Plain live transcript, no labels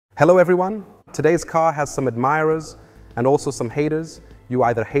Hello everyone, today's car has some admirers and also some haters. You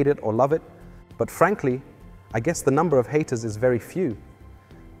either hate it or love it, but frankly, I guess the number of haters is very few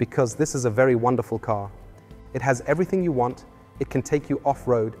because this is a very wonderful car. It has everything you want, it can take you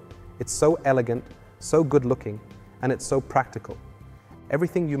off-road, it's so elegant, so good looking, and it's so practical.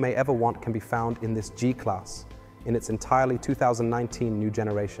 Everything you may ever want can be found in this G-Class, in its entirely 2019 new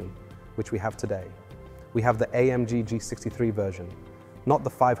generation, which we have today. We have the AMG G63 version, not the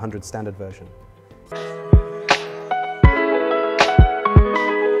 500 standard version.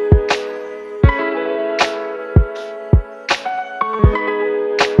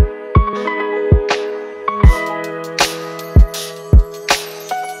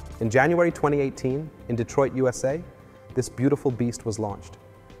 In January 2018, in Detroit, USA, this beautiful beast was launched.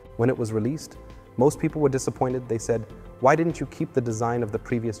 When it was released, most people were disappointed. They said, "Why didn't you keep the design of the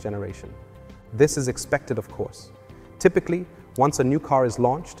previous generation?" This is expected, of course. Typically, once a new car is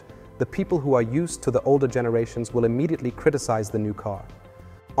launched, the people who are used to the older generations will immediately criticize the new car.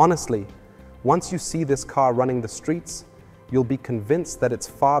 Honestly, once you see this car running the streets, you'll be convinced that it's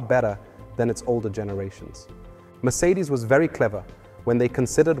far better than its older generations. Mercedes was very clever when they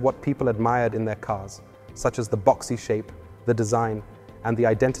considered what people admired in their cars, such as the boxy shape, the design, and the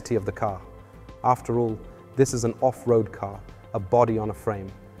identity of the car. After all, this is an off-road car, a body on a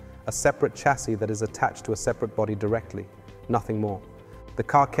frame, a separate chassis that is attached to a separate body directly, nothing more. The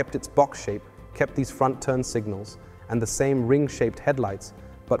car kept its box shape, kept these front turn signals, and the same ring-shaped headlights,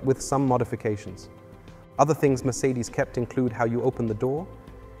 but with some modifications. Other things Mercedes kept include how you open the door.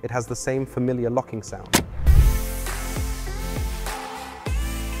 It has the same familiar locking sound.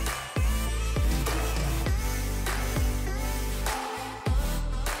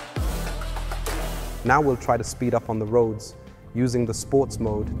 Now we'll try to speed up on the roads using the sports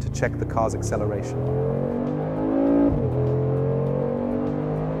mode to check the car's acceleration.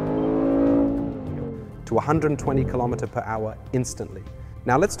 To 120 km/h instantly.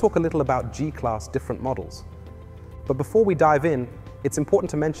 Now let's talk a little about G-Class different models. But before we dive in, it's important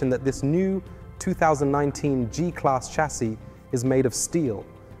to mention that this new 2019 G-Class chassis is made of steel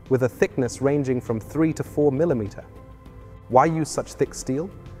with a thickness ranging from 3 to 4 mm. Why use such thick steel?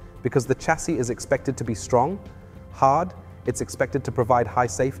 Because the chassis is expected to be strong, hard, it's expected to provide high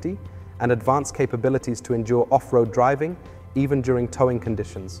safety and advanced capabilities to endure off-road driving, even during towing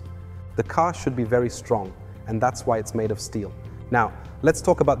conditions. The car should be very strong, and that's why it's made of steel. Now, let's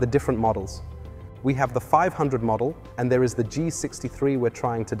talk about the different models. We have the 500 model, and there is the G63 we're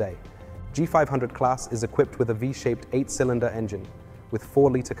trying today. G500 class is equipped with a V-shaped 8-cylinder engine with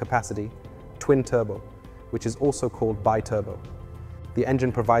 4-liter capacity, twin turbo, which is also called bi-turbo. The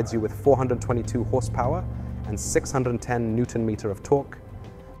engine provides you with 422 horsepower and 610 Newton-meter of torque.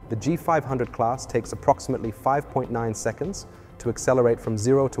 The G500 class takes approximately 5.9 seconds to accelerate from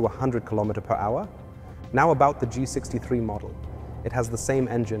 0 to 100 km/h. Now about the G63 model. It has the same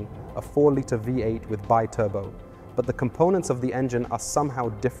engine, a 4-liter V8 with bi-turbo, but the components of the engine are somehow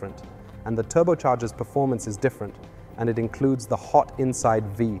different, and the turbocharger's performance is different, and it includes the hot inside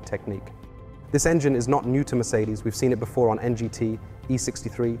V technique. This engine is not new to Mercedes. We've seen it before on NGT,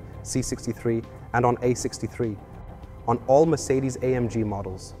 E63, C63, and on A63, on all Mercedes-AMG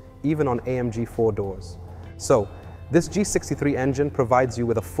models, even on AMG 4-doors. So, this G63 engine provides you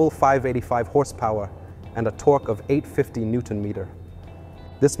with a full 585 horsepower and a torque of 850 Newton-meter.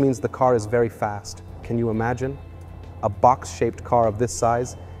 This means the car is very fast. Can you imagine? A box-shaped car of this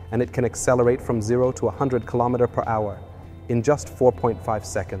size, and it can accelerate from 0 to 100 km/h in just 4.5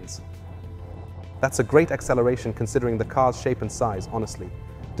 seconds. That's a great acceleration considering the car's shape and size, honestly.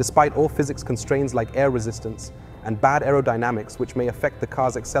 Despite all physics constraints like air resistance and bad aerodynamics which may affect the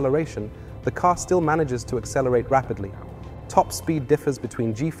car's acceleration, the car still manages to accelerate rapidly. Top speed differs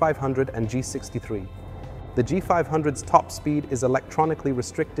between G500 and G63. The G500's top speed is electronically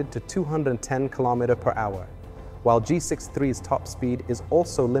restricted to 210 km/h, while G63's top speed is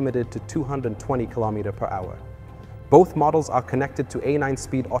also limited to 220 km/h. Both models are connected to a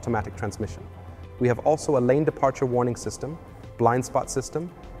 9-speed automatic transmission. We have also a lane departure warning system, blind spot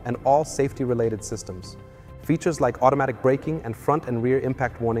system, and all safety-related systems. Features like automatic braking and front and rear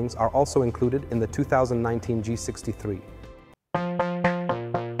impact warnings are also included in the 2019 G63.